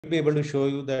be able to show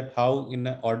you that how in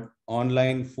an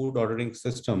online food ordering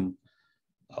system,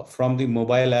 from the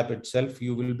mobile app itself,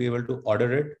 you will be able to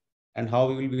order it, and how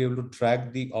you will be able to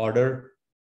track the order,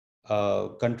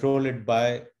 control it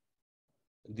by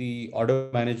the order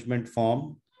management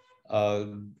form, uh,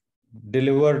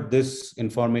 deliver this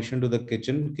information to the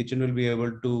kitchen. Kitchen will be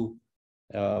able to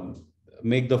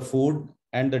make the food,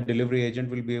 and the delivery agent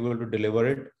will be able to deliver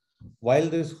it. While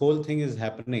this whole thing is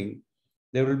happening,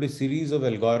 there will be series of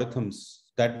algorithms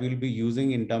that we'll be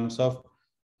using in terms of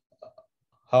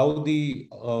how the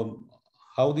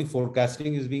how the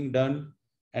forecasting is being done,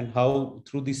 and how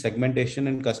through the segmentation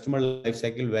and customer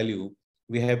lifecycle value,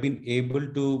 we have been able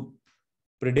to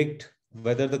predict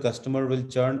whether the customer will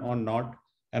churn or not.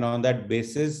 And on that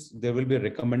basis, there will be a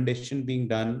recommendation being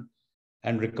done,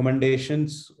 and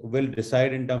recommendations will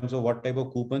decide in terms of what type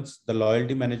of coupons. The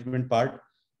loyalty management part,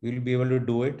 we will be able to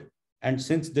do it. And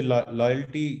since the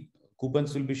loyalty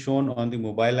coupons will be shown on the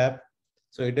mobile app,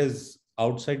 so it is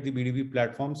outside the BDB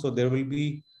platform. So there will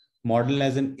be model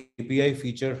as an API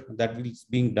feature that is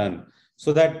being done,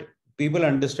 so that people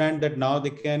understand that now they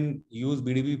can use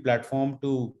BDB platform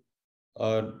to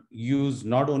use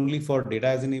not only for data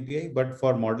as an API, but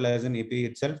for model as an API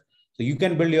itself. So you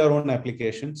can build your own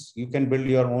applications, you can build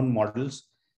your own models,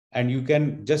 and you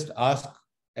can just ask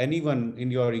anyone in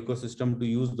your ecosystem to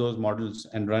use those models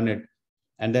and run it,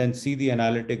 and then see the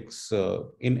analytics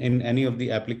in any of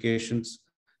the applications,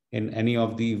 in any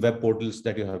of the web portals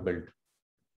that you have built.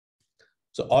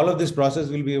 So all of this process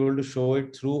will be able to show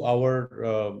it through our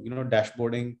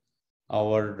dashboarding,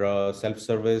 our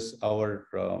self-service, our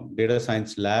data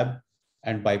science lab,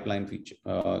 and pipeline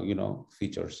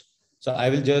features. So I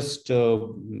will just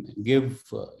give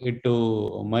it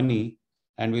to Mani,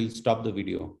 and we'll stop the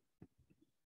video.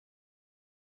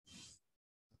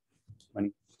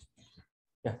 Mani.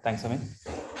 Yeah, thanks, Amit.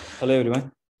 Hello,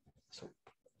 everyone. So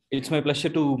it's my pleasure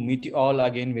to meet you all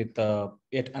again with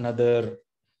yet another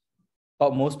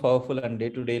most powerful and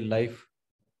day-to-day life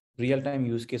real-time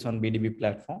use case on BDB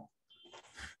platform.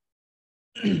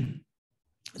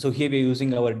 So here we're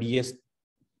using our DS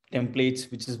templates,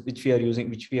 which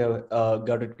we have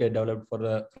got it developed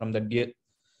from the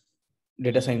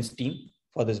data science team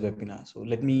for this webinar. So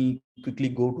let me quickly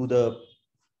go to the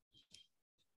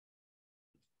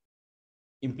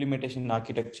implementation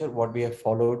architecture, what we have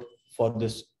followed for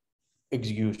this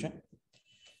execution.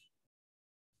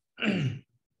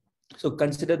 So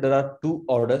consider there are two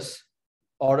orders.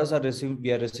 Orders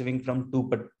we are receiving from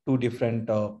two different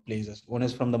places. One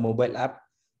is from the mobile app,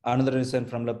 another is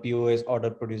from the POS order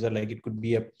producer. Like it could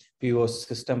be a POS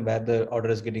system where the order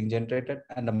is getting generated,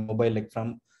 and a mobile, like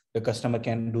from the customer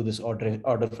can do this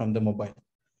order from the mobile.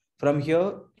 From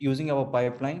here, using our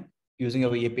pipeline, using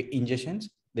our API ingestions,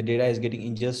 the data is getting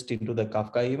ingested into the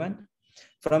Kafka event.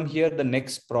 From here, the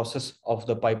next process of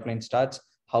the pipeline starts,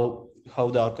 how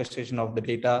the orchestration of the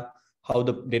data, how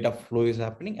the data flow is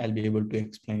happening. I'll be able to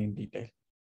explain in detail.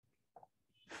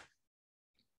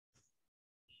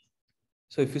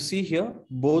 So if you see here,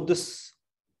 both this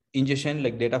ingestion,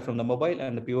 like data from the mobile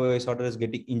and the POS order, is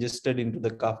getting ingested into the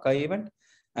Kafka event,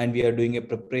 and we are doing a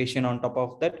preparation on top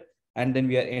of that, and then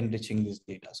we are enriching this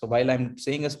data. So while I'm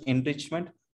saying as enrichment,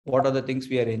 what are the things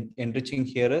we are enriching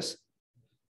here is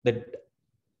the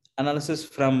analysis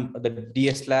from the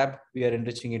DS lab, we are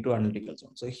enriching into analytical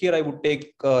zone. So here I would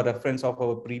take a reference of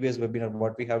our previous webinar,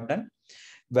 what we have done,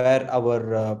 where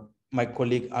our my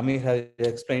colleague Amir has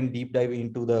explained deep dive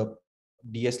into the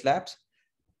DS labs.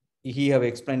 He have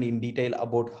explained in detail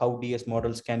about how DS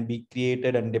models can be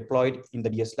created and deployed in the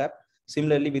DS lab.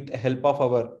 Similarly, with the help of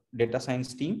our data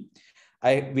science team,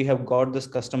 we have got this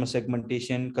customer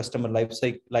segmentation, customer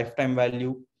lifetime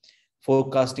value,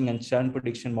 forecasting and churn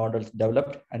prediction models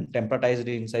developed and templatized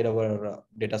inside our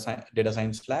data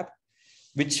science lab,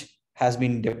 which has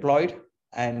been deployed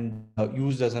and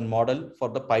used as a model for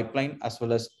the pipeline, as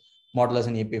well as model as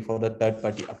an API for the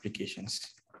third-party applications.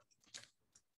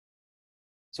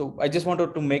 So I just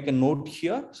wanted to make a note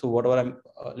here. So whatever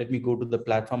let me go to the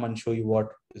platform and show you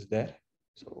what is there.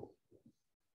 So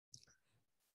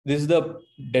this is the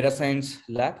data science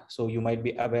lab. So you might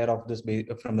be aware of this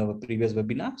from the previous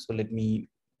webinar. So let me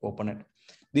open it.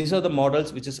 These are the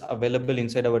models which is available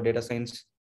inside our data science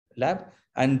lab.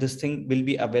 And this thing will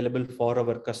be available for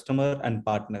our customer and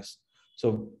partners.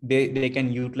 So they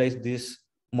can utilize these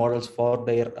models for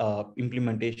their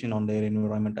implementation on their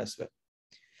environment as well.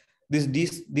 These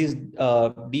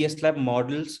DS lab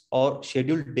models are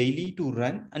scheduled daily to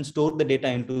run and store the data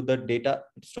in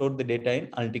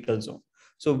analytical zone.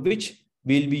 So which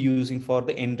we'll be using for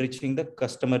the enriching the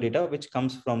customer data, which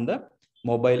comes from the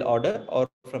mobile order or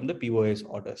from the POS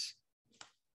orders.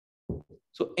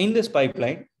 So in this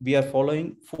pipeline, we are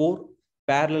following 4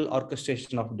 parallel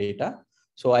orchestration of data.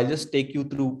 So I'll just take you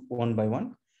through one by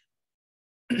one.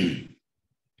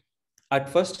 At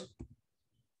first,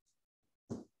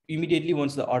 immediately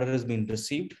once the order has been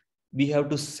received, we have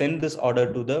to send this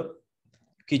order to the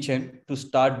kitchen to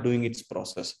start doing its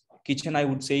process. Kitchen, I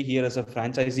would say here as a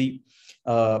franchisee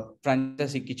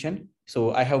kitchen.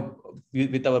 So I have,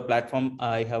 with our platform,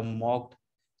 I have mocked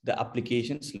the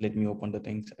applications. Let me open the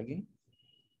things again.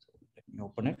 Let me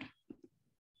open it.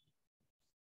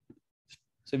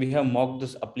 So we have mocked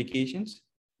these applications,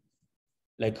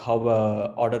 like how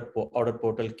order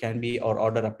portal can be or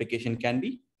order application can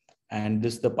be. And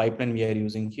this is the pipeline we are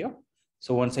using here.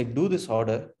 So once I do this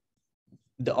order,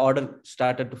 the order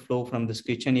started to flow from this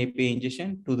kitchen API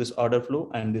ingestion to this order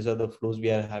flow. And these are the flows we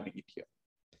are having it here.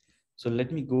 So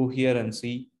let me go here and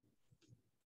see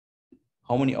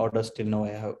how many orders till now I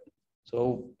have.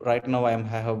 So right now I'm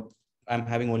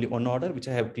having only one order, which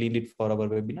I have cleaned it for our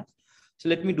webinar. So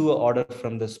let me do an order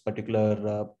from this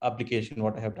particular application,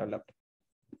 what I have developed.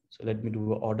 So let me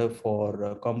do an order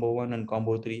for combo 1 and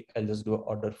combo 3. I'll just do an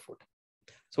order food.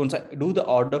 So once I do the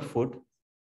order food,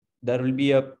 there will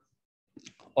be a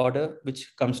order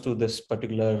which comes to this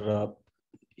particular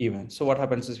event. So what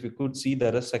happens is we could see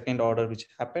there is a second order which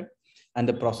happened and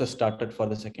the process started for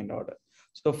the second order.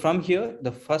 So from here,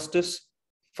 the first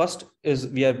is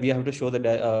we have to show the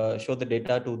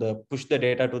data to the push the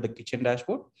data to the kitchen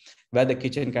dashboard, where the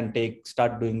kitchen can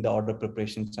start doing the order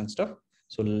preparations and stuff.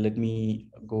 So let me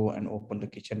go and open the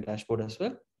kitchen dashboard as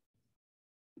well.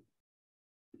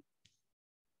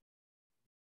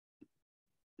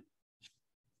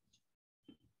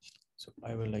 So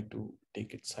I would like to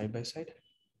take it side by side.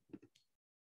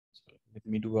 So let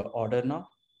me do an order now.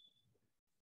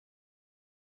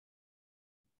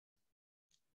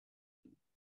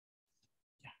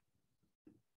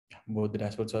 Both the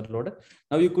dashboards are loaded.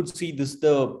 Now you could see this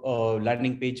the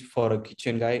landing page for a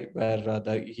kitchen guy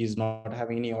where he's not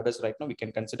having any orders right now. We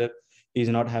can consider he's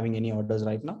not having any orders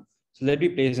right now. So let me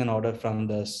place an order from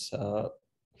this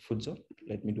food zone.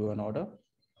 Let me do an order.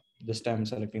 This time I'm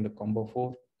selecting the combo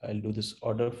 4. I'll do this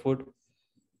order food.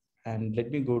 And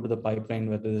let me go to the pipeline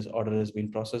whether this order has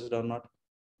been processed or not.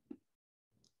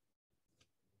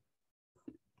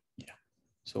 Yeah.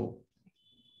 So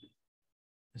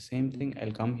the same thing,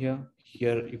 I'll come here.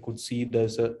 Here you could see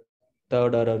there's a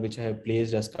third order which I have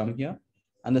placed has come here.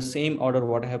 And the same order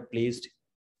what I have placed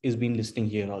is being listing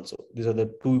here also. These are the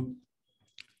 2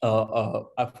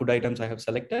 food items I have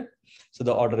selected. So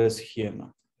the order is here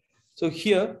now. So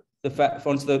here,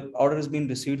 once the order has been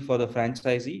received for the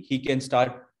franchisee, he can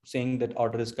start saying that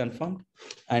order is confirmed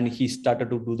and he started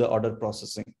to do the order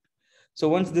processing. So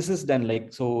once this is done,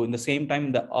 like, so in the same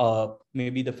time,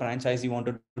 maybe the franchisee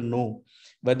wanted to know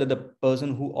whether the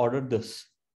person who ordered this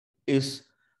is,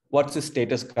 what's his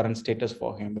current status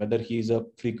for him, whether he is a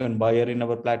frequent buyer in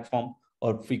our platform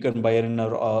or frequent buyer in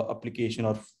our application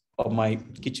or my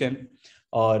kitchen,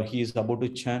 or he is about to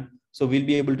churn. So we'll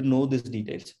be able to know these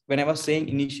details. When I was saying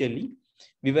initially,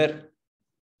 I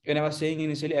was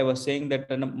saying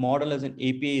that a model as an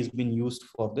API is being used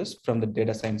for this from the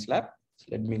data science lab. So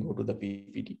let me go to the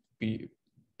PPT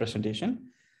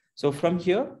presentation. So from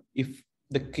here, if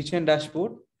the kitchen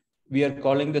dashboard, we are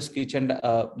calling this kitchen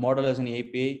model as an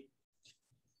API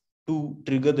to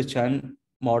trigger the churn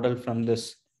model from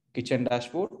this kitchen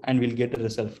dashboard, and we'll get a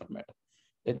result from it.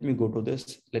 Let me go to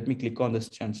this. Let me click on this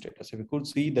churn status. If you could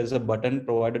see, there's a button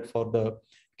provided for the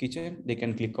kitchen. They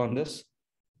can click on this.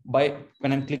 When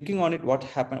I'm clicking on it, what's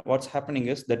happening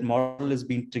is that model is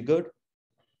being triggered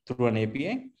through an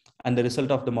API, and the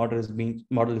result of the model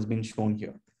is being shown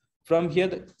here. From here,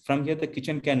 the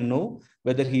kitchen can know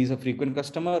whether he is a frequent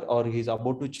customer or he's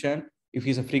about to churn. If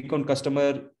he's a frequent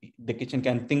customer, the kitchen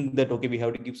can think that, okay, we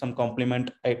have to give some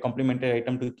complimentary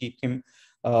item to keep him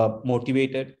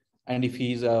motivated. And if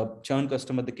he's a churn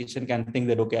customer, the kitchen can think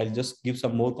that, okay, I'll just give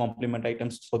some more compliment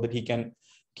items so that he can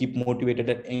keep motivated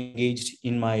and engaged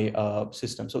in my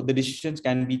system. So the decisions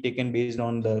can be taken based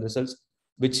on the results,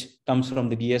 which comes from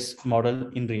the DS model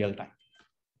in real time.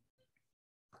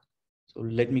 So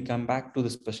let me come back to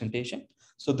this presentation.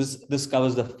 So this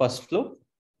covers the first flow.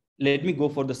 Let me go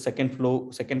for the second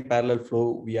parallel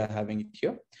flow we are having it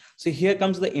here. So here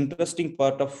comes the interesting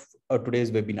part of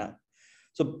today's webinar.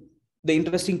 So the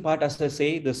interesting part, as I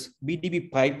say, this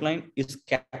BDB pipeline is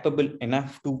capable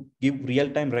enough to give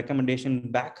real-time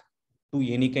recommendation back to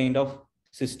any kind of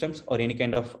systems or any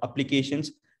kind of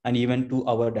applications and even to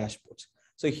our dashboards.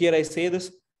 So here I say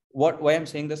this, why I'm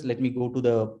saying this, let me go to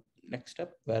the next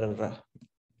step where, okay,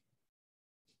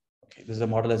 this is a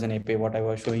model as an API, what I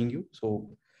was showing you. So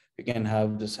we can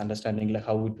have this understanding like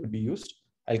how it would be used.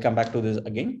 I'll come back to this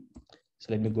again. So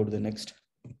let me go to the next.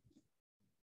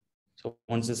 So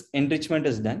once this enrichment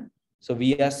is done, so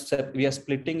we are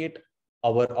splitting it,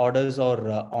 our orders or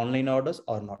online orders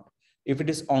or not. If it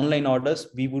is online orders,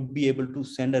 we would be able to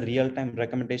send a real-time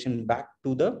recommendation back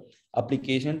to the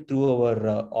application through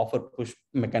our offer push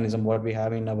mechanism, what we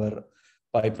have in our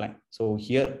pipeline. So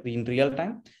here in real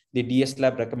time, the DS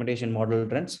Lab recommendation model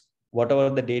runs. Whatever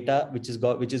the data which is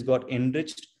got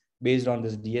enriched based on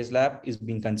this DS Lab is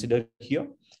being considered here,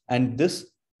 and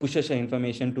this pushes the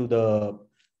information to the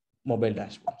mobile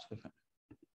dashboard. So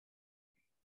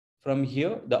from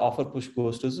here, the offer push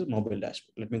goes to the mobile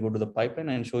dashboard. Let me go to the pipeline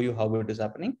and show you how it is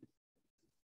happening.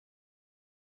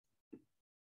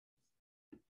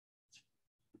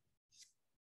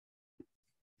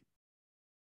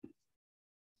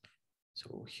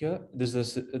 So here, this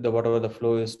is the whatever the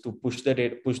flow is to push the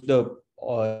data, push the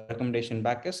recommendation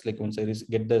back is like once I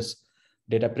get this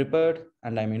data prepared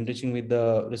and I'm enriching with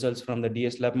the results from the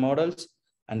DS Lab models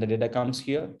and the data comes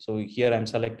here. So here I'm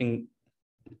selecting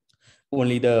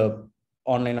only the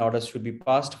online orders should be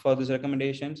passed for these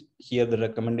recommendations. Here the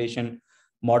recommendation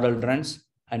model runs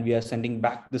and we are sending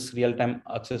back this real-time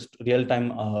access to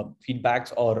real-time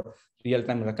feedbacks or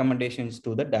real-time recommendations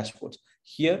to the dashboards.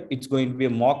 Here it's going to be a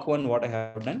mock one what I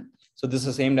have done. So this is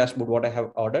the same dashboard what I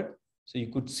have ordered. So you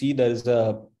could see there is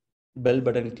a bell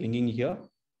button clicking here.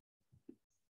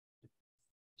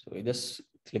 So I just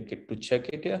click it to check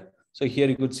it here. So here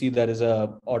you could see there is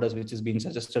a orders which is being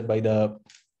suggested by the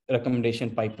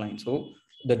recommendation pipeline. So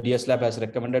the DS Lab has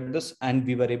recommended this and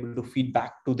we were able to feed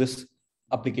back to this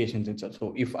applications itself.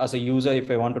 So if as a user,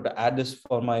 if I wanted to add this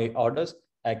for my orders,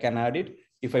 I can add it.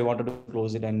 If I wanted to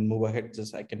close it and move ahead,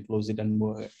 just I can close it and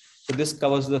move ahead. So this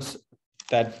covers the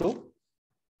third flow.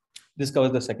 This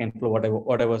covers the second flow,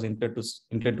 what I was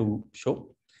intended to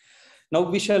show. Now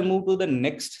we shall move to the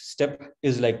next step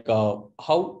is like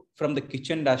how from the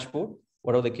kitchen dashboard,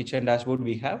 whatever the kitchen dashboard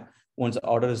we have, once the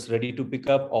order is ready to pick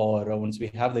up or once we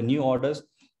have the new orders,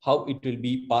 how it will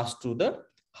be passed to the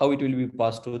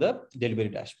delivery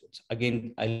dashboards.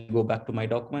 Again, I'll go back to my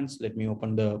documents. Let me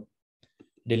open the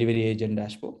delivery agent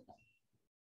dashboard.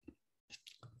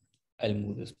 I'll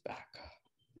move this back.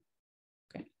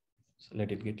 Okay, so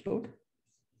let it get loaded.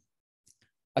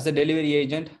 As a delivery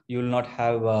agent, you will not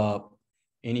have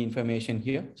any information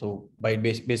here. So by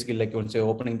basically like once you're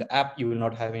opening the app, you will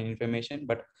not have any information,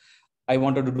 but I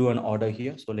wanted to do an order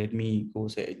here. So let me go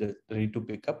say ready to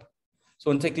pick up.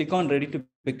 So once I click on ready to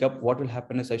pick up, what will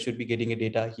happen is I should be getting a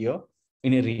data here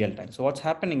in a real time. So what's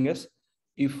happening is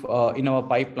if in our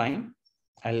pipeline,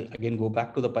 I'll again go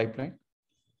back to the pipeline.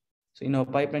 So in our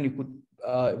pipeline, you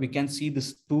could we can see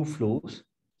this two flows.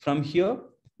 From here,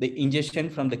 the ingestion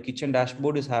from the kitchen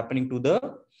dashboard is happening to the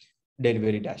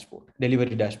delivery dashboard,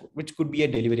 which could be a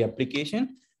delivery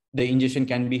application. The ingestion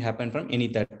can be happen from any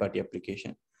third-party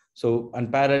application. So,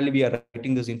 and parallelly, we are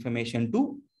writing this information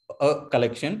to a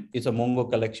collection. It's a Mongo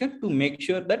collection to make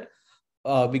sure that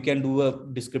we can do a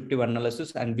descriptive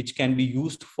analysis and which can be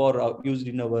used for used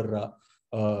in our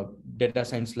data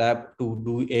science lab to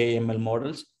do AML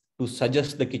models to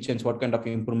suggest the kitchens what kind of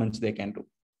improvements they can do.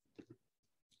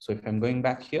 So if I'm going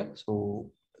back here, so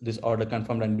this order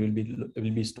confirmed and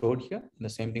will be stored here. The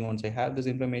same thing, once I have this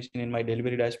information in my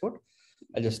delivery dashboard,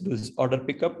 I'll just do this order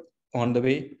pickup on the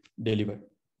way delivered.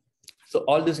 So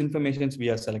all this information we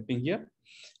are selecting here,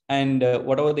 and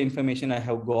whatever the information I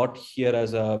have got here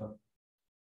as a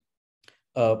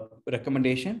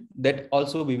recommendation, that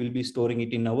also we will be storing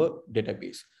it in our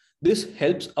database. This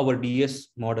helps our DS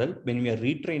model when we are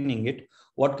retraining it,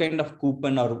 what kind of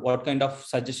coupon or what kind of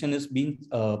suggestion is being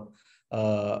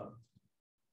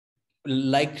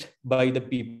liked by the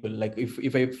people. Like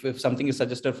if something is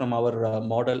suggested from our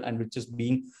model and which is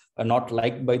being not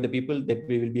liked by the people, that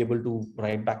we will be able to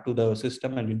write back to the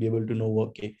system and we'll be able to know,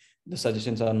 okay, the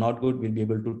suggestions are not good. We'll be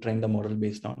able to train the model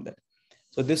based on that.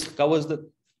 So this covers the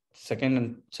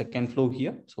second flow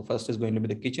here. So first is going to be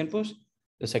the kitchen push.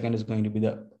 The second is going to be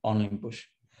the online push.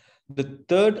 The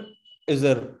third is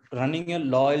running a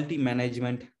loyalty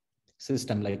management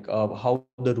system, like how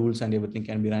the rules and everything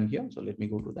can be run here. So let me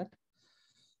go to that.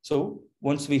 So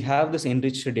once we have this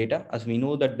enriched data, as we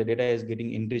know that the data is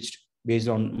getting enriched based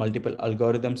on multiple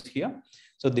algorithms here.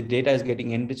 So the data is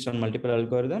getting enriched on multiple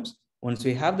algorithms. Once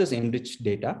we have this enriched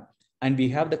data and we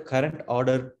have the current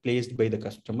order placed by the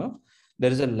customer,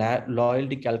 there is a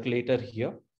loyalty calculator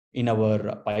here in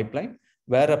our pipeline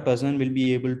where a person will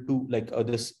be able to like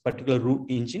this particular rule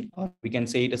engine, or we can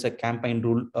say it as a campaign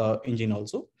rule engine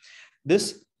also.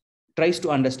 This tries to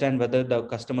understand whether the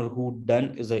customer who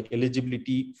done is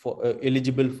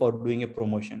eligible for doing a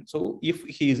promotion. So if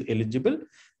he is eligible,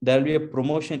 there will be a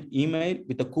promotion email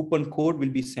with a coupon code will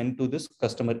be sent to this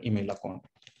customer email account.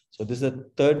 So this is the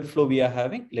third flow we are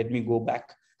having. Let me go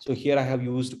back. So here I have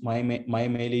used my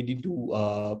mail ID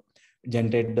to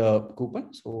generate the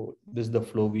coupon. So this is the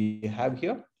flow we have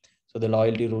here. So the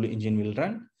loyalty rule engine will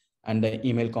run, and the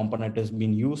email component has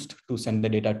been used to send the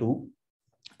data to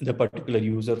the particular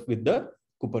user with the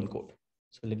coupon code.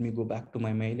 So let me go back to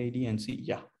my mail ID and see.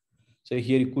 Yeah. So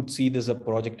here you could see there's a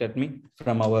project admin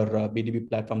from our BDB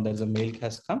platform. There's a mail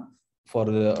has come for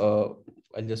the,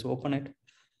 I'll just open it.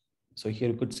 So here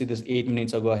you could see this 8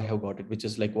 minutes ago, I have got it, which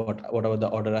is like whatever the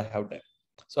order I have done.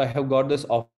 So I have got this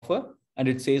offer and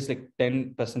it says like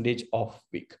 10% off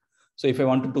week. So if I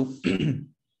wanted to,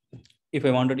 if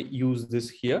I wanted to use this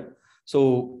here,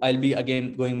 so I'll be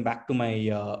again going back to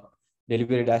my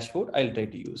delivery dashboard. I'll try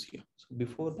to use here. So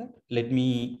before that, let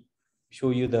me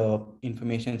show you the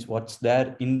information, what's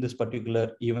there in this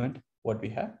particular event, what we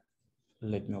have.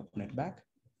 Let me open it back.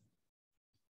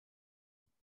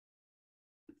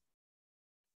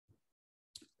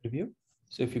 Review.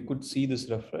 So if you could see this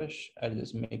refresh, I'll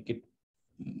just make it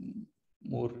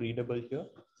more readable here.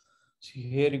 So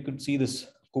here you could see this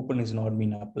coupon is not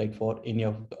been applied for any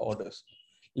of the orders.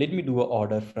 Let me do an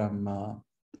order from,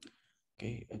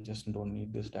 okay, I just don't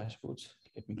need this dashboards.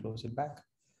 Let me close it back.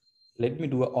 Let me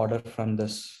do an order from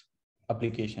this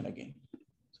application again.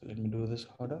 So let me do this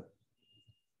order.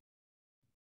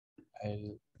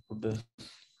 I'll put this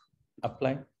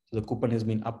apply. So the coupon has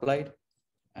been applied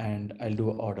and I'll do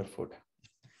an order food.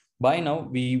 By now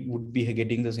we would be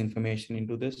getting this information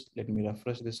into this. Let me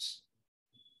refresh this.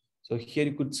 So here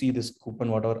you could see this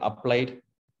coupon, whatever applied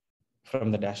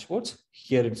from the dashboards.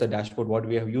 Here it's a dashboard what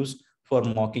we have used for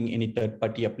mocking any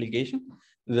third-party application.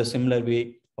 The similar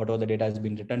way, whatever the data has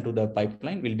been returned to the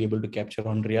pipeline, we'll be able to capture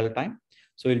on real time.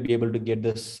 So we'll be able to get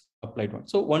this applied one.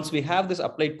 So once we have this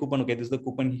applied coupon, okay, this is the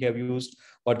coupon he have used,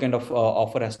 what kind of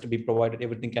offer has to be provided,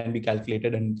 everything can be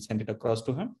calculated and sent it across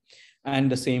to him.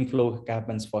 And the same flow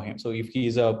happens for him. So if he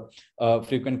is a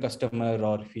frequent customer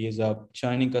or if he is a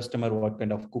churning customer, what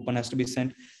kind of coupon has to be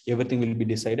sent, everything will be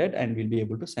decided and we'll be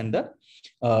able to send the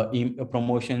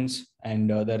promotions and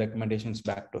the recommendations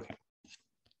back to him.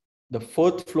 The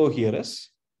fourth flow here is,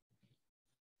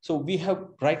 so we have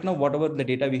right now, whatever the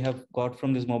data we have got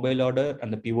from this mobile order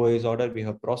and the POS order we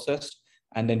have processed,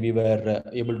 and then we were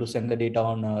able to send the data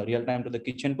on real time to the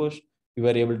kitchen push. We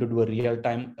were able to do a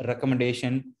real-time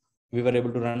recommendation. We were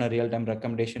able to run a real-time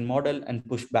recommendation model and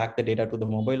push back the data to the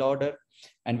mobile order.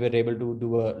 And we were able to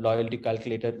do a loyalty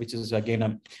calculator, which is again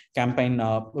a campaign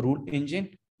rule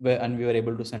engine, and we were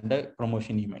able to send a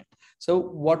promotion email. So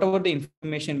whatever the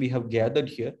information we have gathered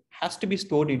here has to be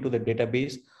stored into the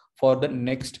database for the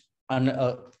next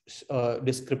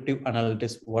descriptive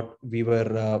analytics, what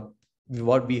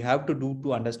we have to do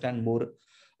to understand more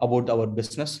about our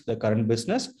business, the current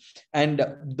business, and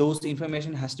those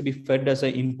information has to be fed as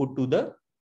an input to the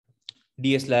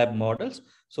DS lab models,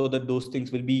 so that those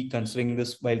things will be considering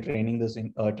this while training this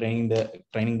in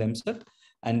training themselves,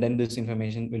 and then this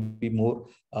information will be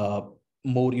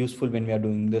more useful when we are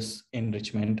doing this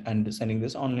enrichment and sending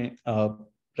this on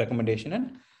recommendation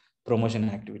and promotion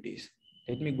activities.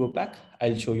 Let me go back.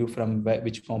 I'll show you from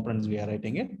which components we are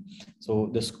writing it.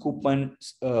 So this coupon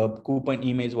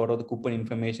emails, what are the coupon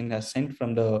information has sent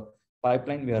from the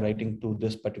pipeline, we are writing to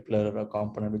this particular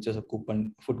component, which is a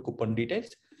food coupon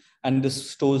details. And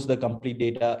this stores the complete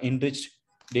data, enriched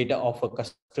data of a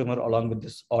customer along with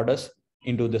this orders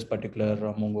into this particular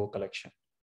Mongo collection.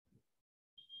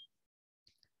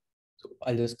 So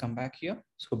I'll just come back here.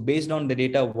 So based on the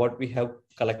data, what we have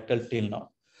collected till now.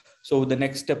 So the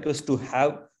next step is to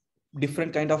have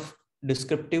different kind of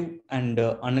descriptive and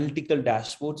analytical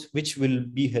dashboards, which will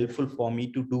be helpful for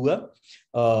me to do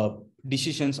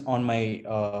decisions on my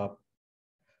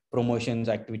promotions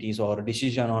activities or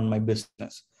decision on my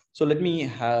business. So let me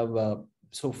have,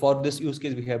 so for this use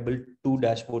case, we have built two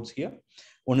dashboards here.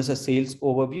 One is a sales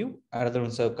overview, another one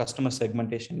is a customer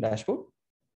segmentation dashboard.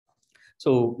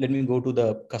 So let me go to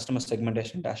the customer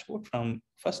segmentation dashboard from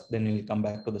first, then we'll come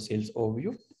back to the sales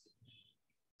overview.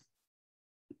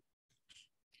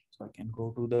 So I can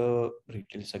go to the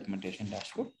retail segmentation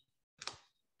dashboard.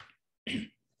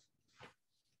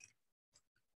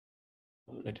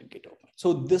 Let it get open.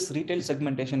 So this retail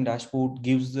segmentation dashboard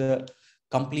gives the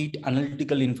complete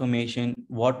analytical information,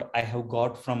 what I have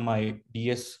got from my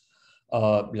DS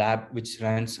lab, which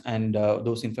runs, and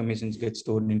those informations get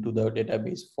stored into the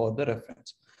database for the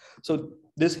reference. So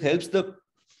this helps the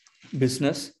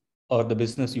business or the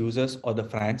business users or the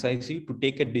franchisee to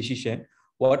take a decision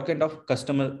what kind of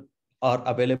customer are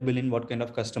available in what kind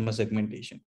of customer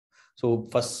segmentation. So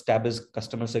first tab is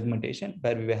customer segmentation,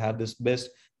 where we have this best,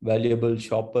 valuable,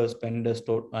 shoppers, spenders,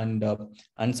 and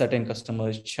uncertain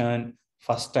customers, churn,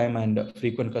 first time and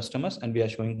frequent customers. And we are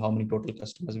showing how many total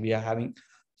customers we are having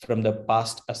from the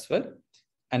past as well.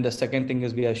 And the second thing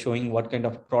is we are showing what kind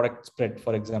of product spread.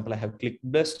 For example, I have clicked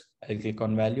best, I'll click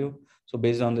on value. So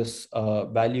based on this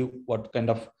value, what kind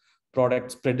of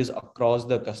product spread is across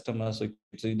the customers. So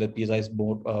the pizza is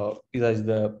more, pizza is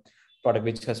the product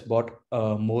which has bought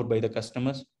more by the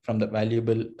customers from the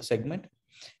valuable segment,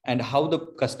 and how the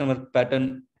customer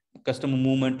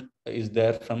movement is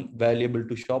there from valuable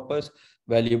to shoppers,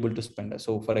 valuable to spenders.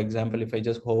 So for example, if I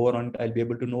just hover on it, I'll be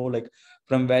able to know, like,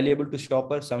 from valuable to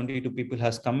shopper, 72 people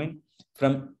has come in.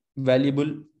 From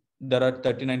valuable, there are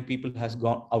 39 people has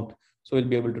gone out. So we'll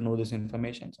be able to know this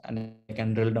information, and I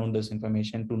can drill down this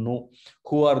information to know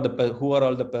who are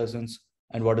all the persons,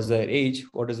 and what is their age,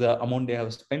 what is the amount they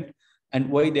have spent, and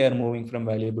why they are moving from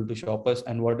valuable to shoppers,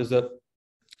 and what is the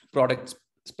product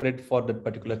spread for that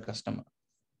particular customer.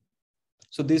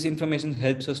 So this information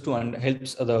helps us to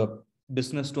helps the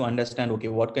business to understand, okay,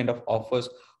 what kind of offers,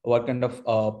 what kind of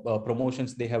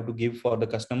promotions they have to give for the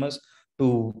customers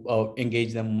to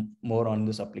engage them more on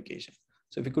this application.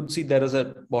 So if you could see, there is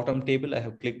a bottom table. I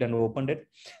have clicked and opened it.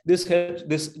 This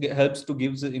helps to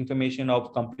give the information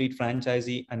of complete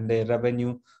franchisee and their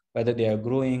revenue, whether they are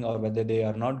growing or whether they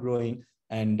are not growing,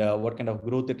 and what kind of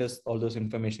growth it is. All those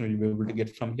information we'll be able to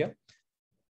get from here.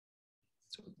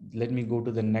 So let me go to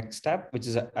the next tab, which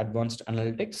is advanced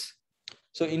analytics.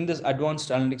 So in this advanced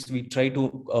analytics, we try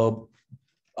to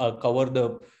cover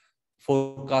the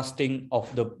forecasting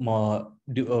of the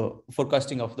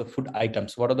food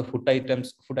items. What are the food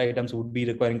items? Food items would be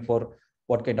requiring for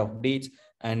what kind of dates,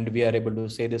 and we are able to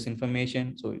say this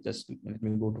information. So just let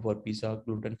me go to for pizza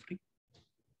gluten free.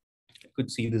 You could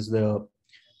see this the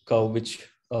curve, which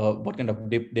what kind of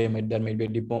dip there might be a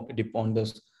dip on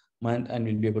this month, and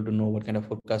we'll be able to know what kind of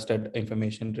forecasted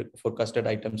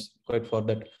items required for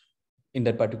that in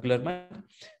that particular month.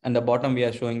 And the bottom, we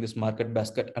are showing this market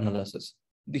basket analysis.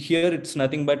 Here it's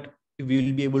nothing but we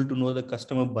will be able to know the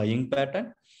customer buying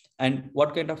pattern and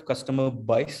what kind of customer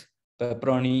buys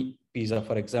pepperoni pizza.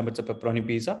 For example, it's a pepperoni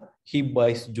pizza, he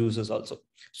buys juices also.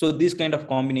 So these kind of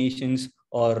combinations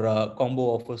or combo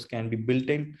offers can be built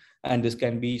in, and this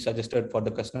can be suggested for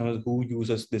the customers who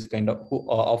uses this kind of, who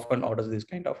often orders this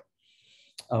kind of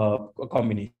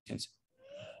combinations.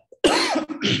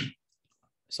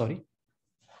 Sorry.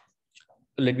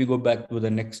 Let me go back to the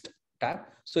next tab.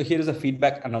 So here is a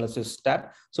feedback analysis tab.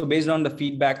 So based on the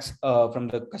feedbacks from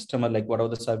the customer, like whatever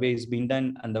the survey is being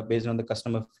done, and based on the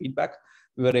customer feedback,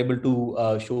 we were able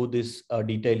to show this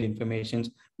detailed information,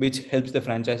 which helps the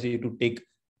franchisee to take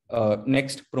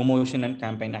next promotion and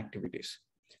campaign activities.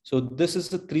 So this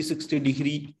is a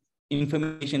 360-degree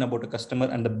information about the customer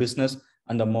and the business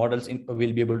and the models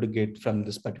we'll be able to get from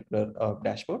this particular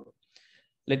dashboard.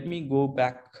 Let me go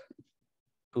back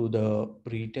to the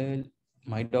retail,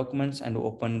 my documents, and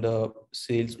open the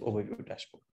sales overview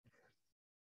dashboard.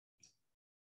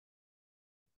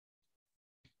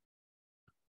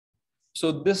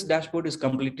 So this dashboard is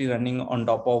completely running on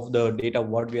top of the data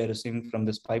what we are receiving from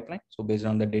this pipeline. So based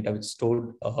on the data which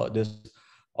stored this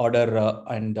order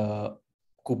and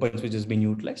coupons which has been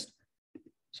utilized.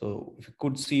 So if you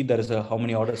could see, there is a how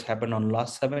many orders happened on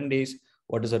last 7 days,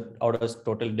 what is the orders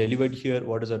total delivered here,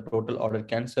 what is the total order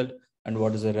cancelled, and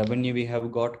what is the revenue we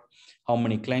have got, how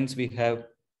many clients we have.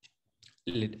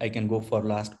 I can go for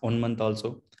last 1 month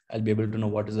also. I'll be able to know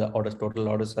what is the orders, total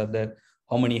orders are there,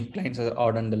 how many clients are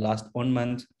ordered in the last 1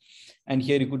 month. And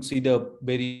here you could see the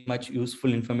very much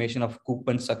useful information of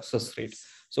coupon success rate.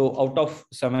 So out of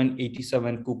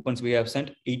 787 coupons we have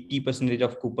sent, 80%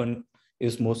 of coupon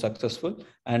is more successful,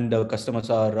 and the customers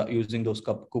are using those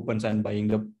coupons and buying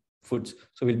the foods.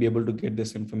 So we'll be able to get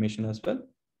this information as well.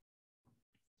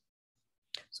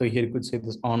 So here you could say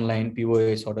this online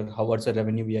POS order, what's the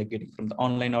revenue we are getting from the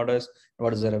online orders,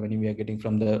 what is the revenue we are getting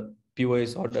from the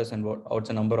POS orders, and what's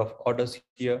the number of orders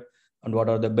here, and what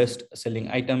are the best selling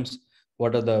items,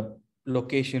 what are the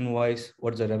location wise,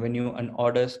 what's the revenue and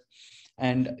orders.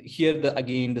 And here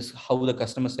again, this how the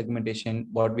customer segmentation,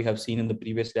 what we have seen in the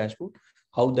previous dashboard,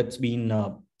 how that's been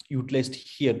utilized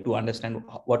here to understand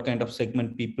what kind of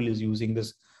segment people is using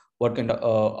this, what kind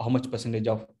of how much percentage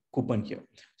of coupon here.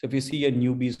 So if you see a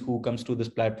newbies who comes to this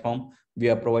platform, we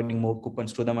are providing more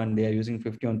coupons to them and they are using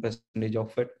 51%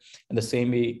 of it. And the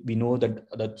same way, we know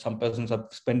that some persons are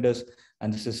spenders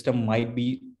and the system might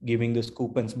be giving this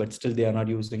coupons, but still they are not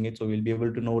using it. So we'll be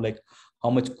able to know like how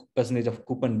much percentage of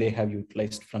coupon they have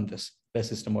utilized from this the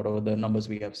system, whatever the numbers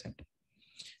we have sent.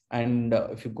 And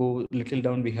if you go little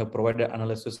down, we have provided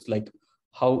analysis like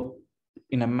how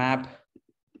in a map,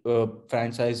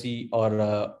 franchisee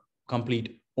or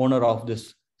complete owner of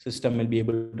this system will be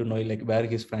able to know like where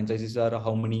his franchises are,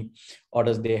 how many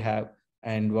orders they have,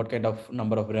 and what kind of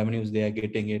number of revenues they are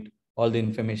getting it. All the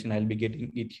information I'll be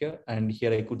getting it here. And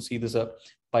here I could see this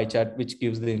pie chart, which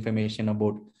gives the information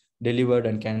about delivered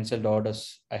and canceled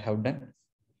orders I have done.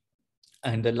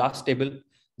 And the last table,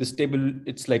 this table,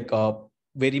 it's like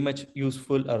very much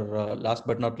useful, or last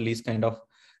but not least kind of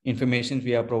information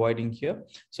we are providing here.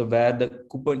 So where the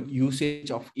coupon usage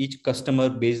of each customer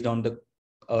based on the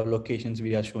locations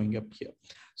we are showing up here.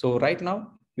 So right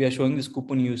now we are showing this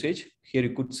coupon usage. Here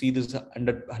you could see this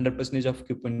 100% of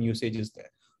coupon usage is there.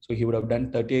 So he would have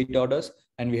done 38 orders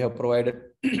and we have provided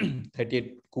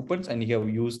 38 coupons and he have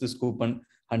used this coupon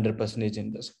 100%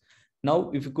 in this. Now,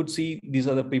 if you could see, these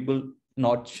are the people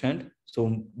not churned.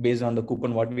 So based on the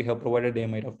coupon what we have provided, they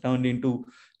might have turned into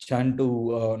churn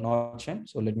to not churn.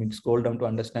 So let me scroll down to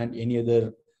understand any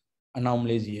other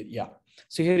anomalies here. Yeah.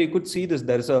 So here you could see this.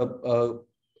 There is a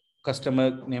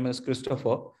customer name as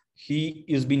Christopher. He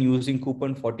is been using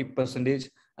coupon 40%,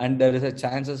 and there is a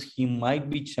chances he might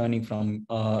be churning from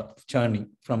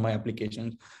my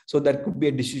applications. So that could be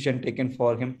a decision taken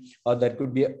for him, or that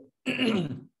could be a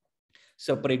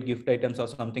separate gift items or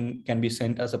something can be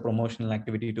sent as a promotional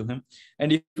activity to him.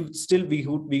 And if still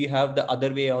we have the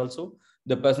other way also,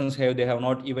 the persons they have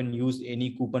not even used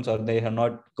any coupons or they have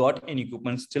not got any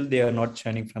coupons, still they are not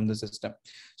churning from the system.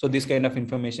 So this kind of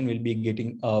information will be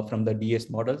getting from the DS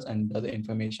models and other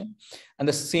information. And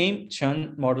the same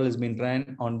churn model has been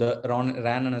ran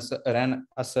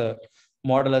as a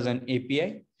model as an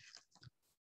API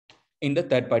in the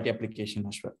third-party application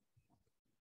as well.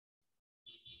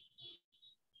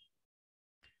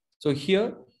 So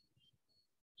here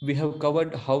we have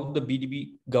covered how the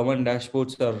BDB governed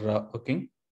dashboards are working.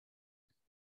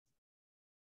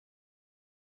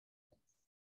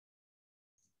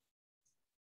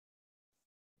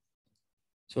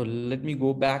 So let me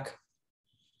go back.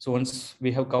 So once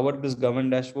we have covered this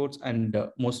governed dashboards, and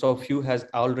most of you has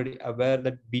already aware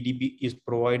that BDB is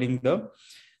providing the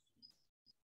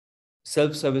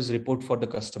self-service report for the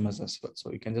customers as well.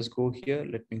 So you can just go here.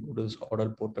 Let me go to this order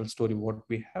portal story, what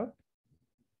we have.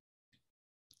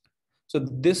 So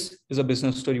this is a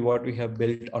business story, what we have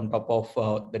built on top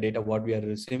of the data, what we are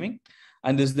receiving.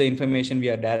 And this is the information we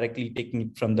are directly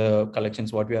taking from the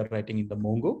collections, what we are writing in the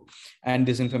Mongo. And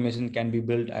this information can be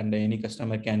built and any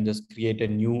customer can just create a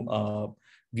new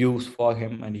views for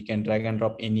him and he can drag and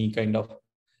drop any kind of,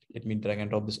 let me drag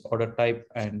and drop this order type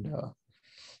and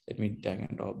let me drag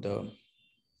and drop the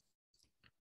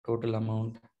total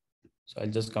amount. So I'll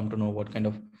just come to know what kind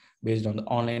of, based on the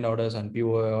online orders and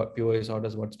POS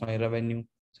orders, what's my revenue.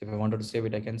 So if I wanted to save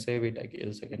it, I can save it,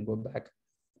 else I can go back.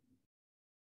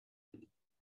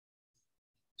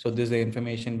 So this is the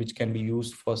information which can be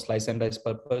used for slice and dice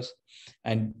purpose.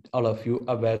 And all of you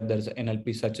aware there's an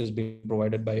NLP search is being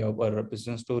provided by our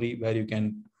business story where you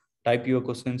can type your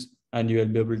questions and you will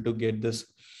be able to get this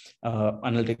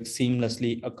analytics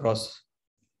seamlessly across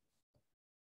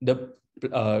the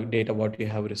data what you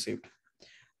have received.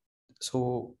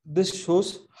 So this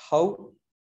shows how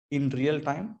in real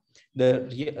time,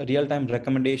 the real-time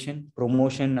recommendation,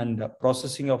 promotion, and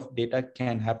processing of data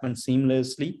can happen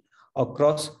seamlessly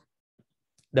across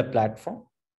the platform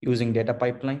using data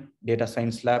pipeline, data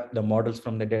science lab, the models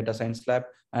from the data science lab,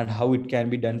 and how it can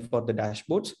be done for the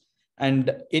dashboards.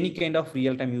 And any kind of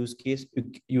real-time use case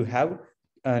you have,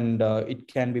 and it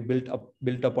can be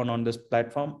built upon on this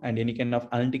platform, and any kind of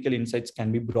analytical insights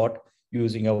can be brought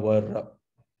using our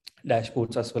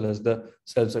dashboards as well as the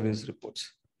self-service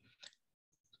reports.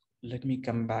 Let me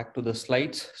come back to the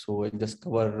slides. So I just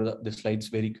cover the slides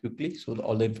very quickly. So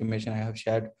all the information I have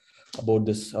shared about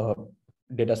this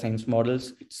data science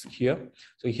models, it's here.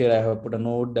 So here I have put a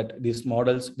note that these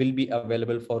models will be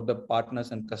available for the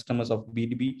partners and customers of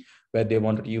BDB, where they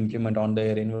want to implement on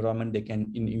their environment, they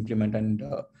can implement and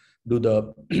do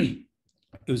the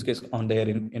use case on their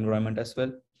environment as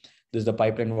well. This is the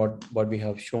pipeline what we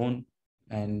have shown.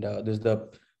 And this is the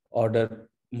order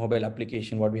mobile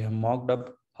application, what we have mocked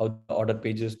up, how the order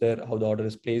page is there, how the order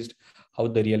is placed, how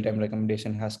the real-time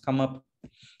recommendation has come up.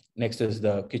 Next is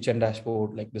the kitchen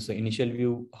dashboard, like this is the initial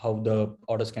view, how the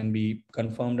orders can be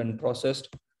confirmed and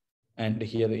processed. And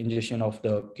here the ingestion of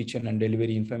the kitchen and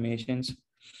delivery informations,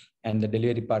 and the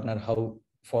delivery partner, how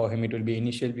for him it will be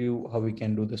initial view, how we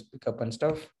can do this pickup and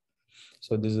stuff.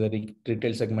 So this is the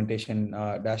retail segmentation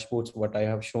dashboards, what I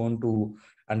have shown to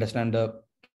understand the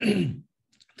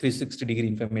 360-degree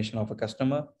information of a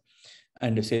customer.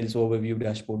 And the sales overview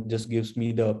dashboard just gives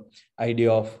me the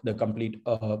idea of the complete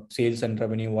sales and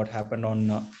revenue, what happened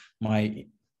on my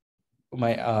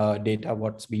data,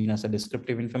 what's been as a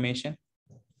descriptive information.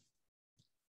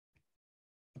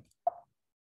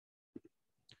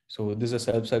 So this is a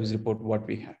self-service report what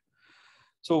we have.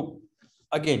 So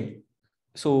again,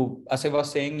 so as I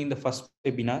was saying in the first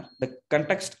webinar, the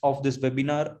context of this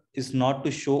webinar is not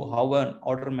to show how an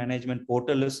order management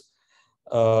portal is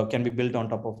can be built on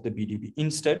top of the BDB.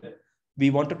 Instead, we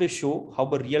wanted to show how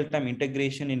a real-time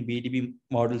integration in BDB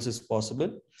models is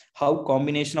possible, how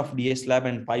combination of DS Lab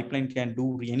and pipeline can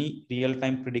do any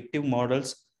real-time predictive model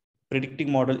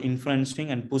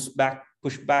influencing and push back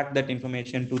that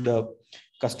information to the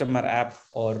customer app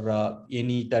or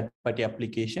any third-party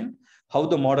application, how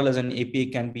the model as an API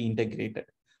can be integrated.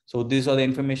 So these are the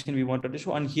information we wanted to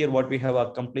show. And here what we have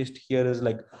accomplished here is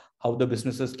like how the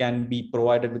businesses can be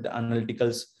provided with the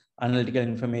analytical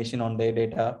information on their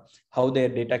data, how their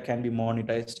data can be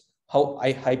monetized, how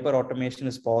hyper automation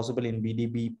is possible in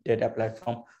BDB data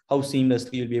platform, how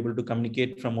seamlessly you'll be able to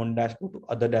communicate from one dashboard to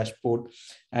other dashboard,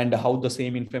 and how the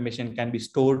same information can be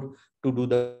stored to do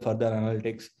the further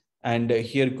analytics. And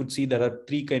here you could see there are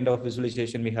three kind of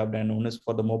visualization we have done. One is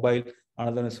for the mobile,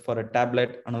 another is for a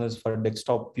tablet, another is for a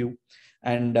desktop view.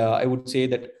 And I would say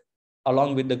that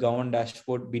along with the government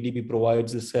dashboard, BDB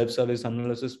provides the self-service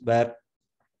analysis where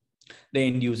the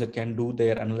end user can do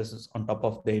their analysis on top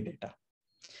of their data.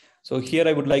 So here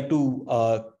I would like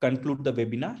to conclude the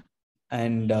webinar,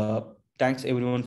 and thanks everyone